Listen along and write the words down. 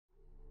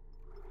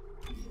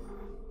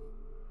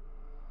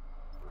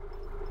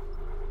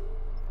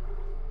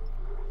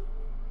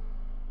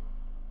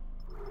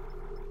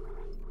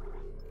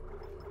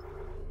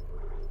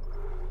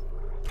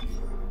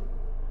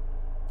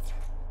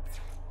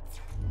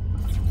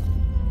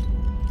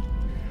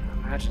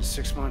Imagine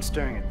 6 months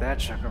staring at that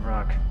chunk of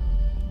rock.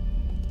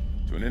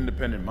 To an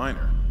independent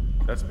miner,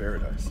 that's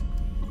paradise.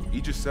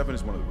 Aegis 7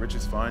 is one of the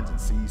richest finds in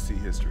CEC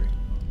history.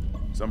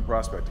 Some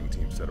prospecting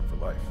team set up for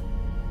life.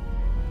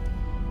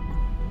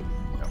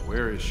 Now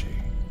where is she?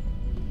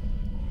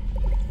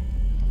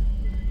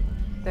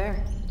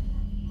 There.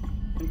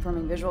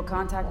 Confirming visual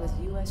contact with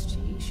USG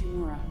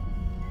Ishimura.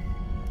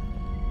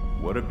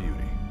 What a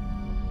beauty.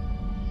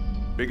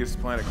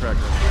 Biggest planet cracker.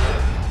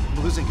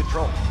 I'm losing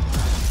control.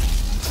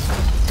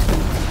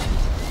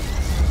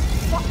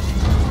 Fuck!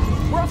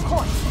 We're off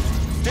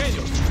course!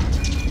 Daniel!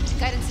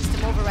 Guidance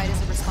system override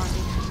isn't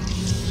responding.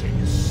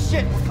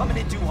 Shit! We're coming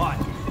in too hot.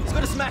 It's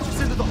gonna smash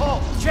us into the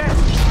hull. Chance!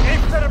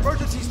 Aim for that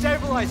emergency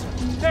stabilizer.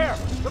 There!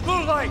 The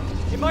blue light!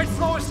 It might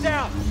slow us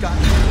down. Got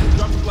it.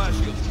 Drop the flash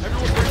shield.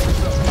 Everyone brace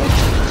yourself.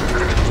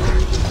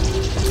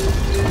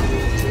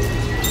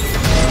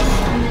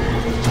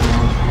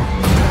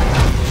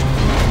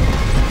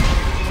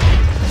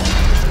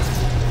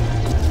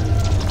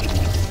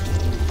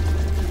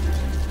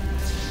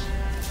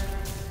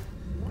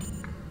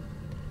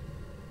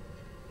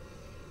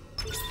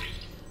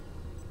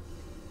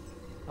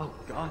 Oh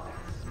God, that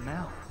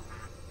smell.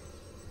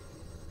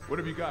 What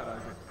have you got,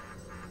 Isaac?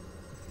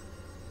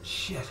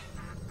 Shit.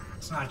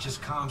 It's not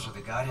just comms or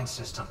the guidance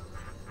system.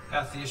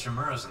 Half the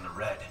Ishimura's in the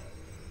red.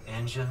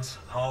 Engines,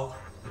 hull,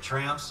 the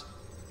trams.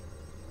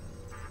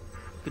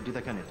 Could do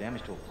that kind of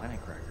damage to a planet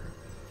cracker.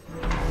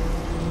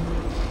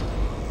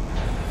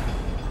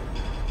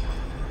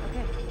 Okay,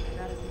 I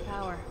got us some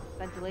power.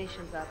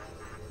 Ventilation's up.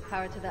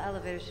 Power to the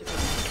elevator should be...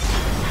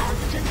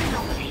 Constant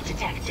anomaly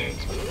detected.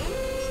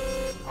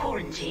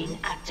 Quarantine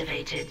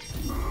activated.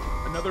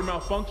 Another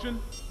malfunction?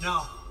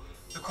 No.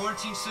 The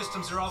quarantine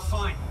systems are all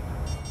fine.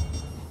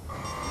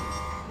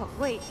 Oh,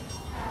 wait.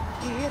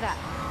 Do you hear that?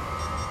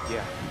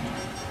 Yeah.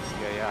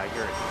 Yeah, I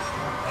hear it.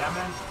 Yeah,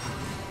 man.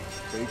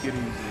 Take it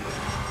easy.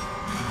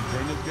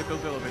 Daniels, get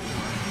those elevators.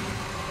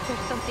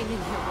 There's something in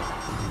here with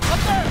us. Up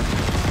there!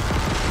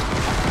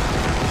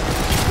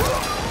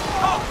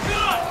 Oh,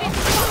 God!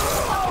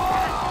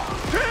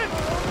 Ken!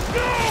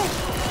 No!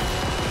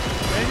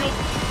 Daniels,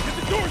 get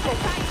the doors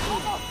open!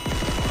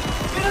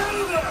 Get out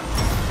of there!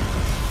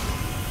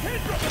 Ken,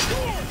 drop the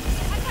doors!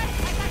 I got it!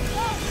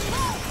 Whoa!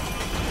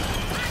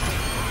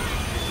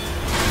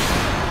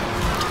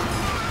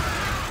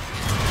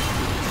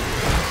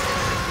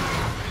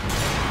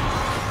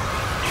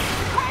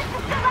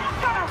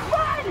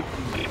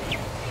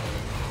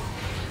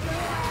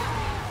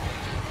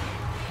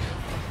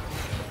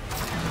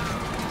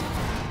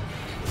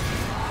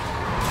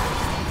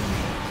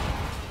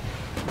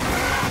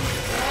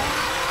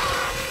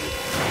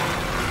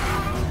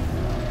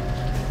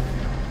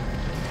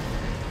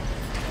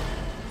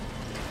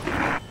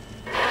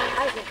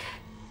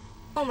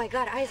 Oh my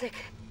God, Isaac.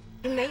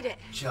 You made it.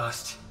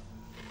 Just.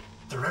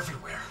 They're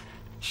everywhere.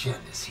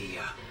 Shin, is he,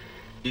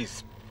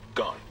 He's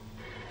gone.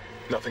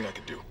 Nothing I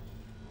can do.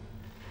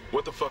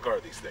 What the fuck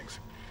are these things?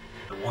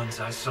 The ones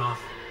I saw?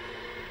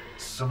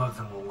 Some of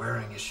them were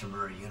wearing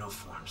Ishimura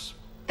uniforms.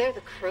 They're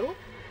the crew?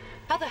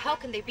 How the hell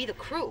can they be the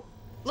crew?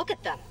 Look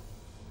at them.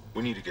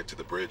 We need to get to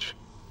the bridge.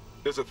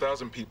 There's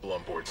 1,000 people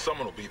on board.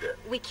 Someone will be there.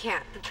 We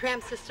can't. The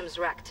tram system's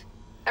wrecked.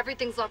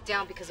 Everything's locked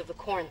down because of the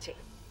quarantine.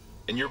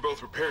 And you're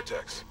both repair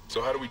techs,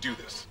 so how do we do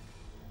this?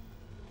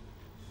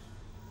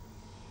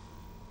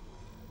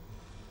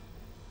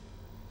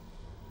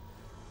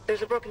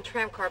 There's a broken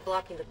tram car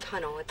blocking the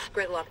tunnel. It's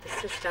gridlocked the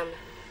system,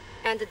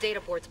 and the data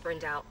board's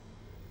burned out.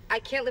 I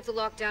can't lift the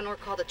lockdown or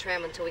call the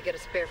tram until we get a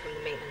spare from the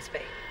maintenance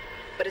bay.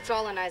 But it's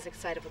all on Isaac's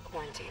side of the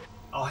quarantine.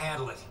 I'll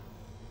handle it.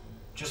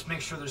 Just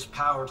make sure there's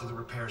power to the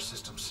repair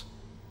systems.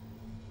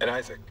 And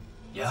Isaac,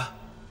 Yeah?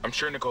 I'm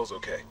sure Nicole's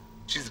okay.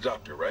 She's a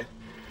doctor, right?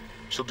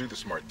 She'll do the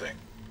smart thing.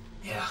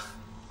 Yeah.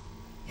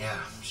 Yeah,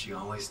 she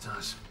always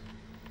does.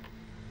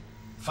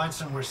 Find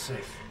somewhere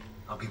safe.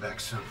 I'll be back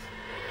soon.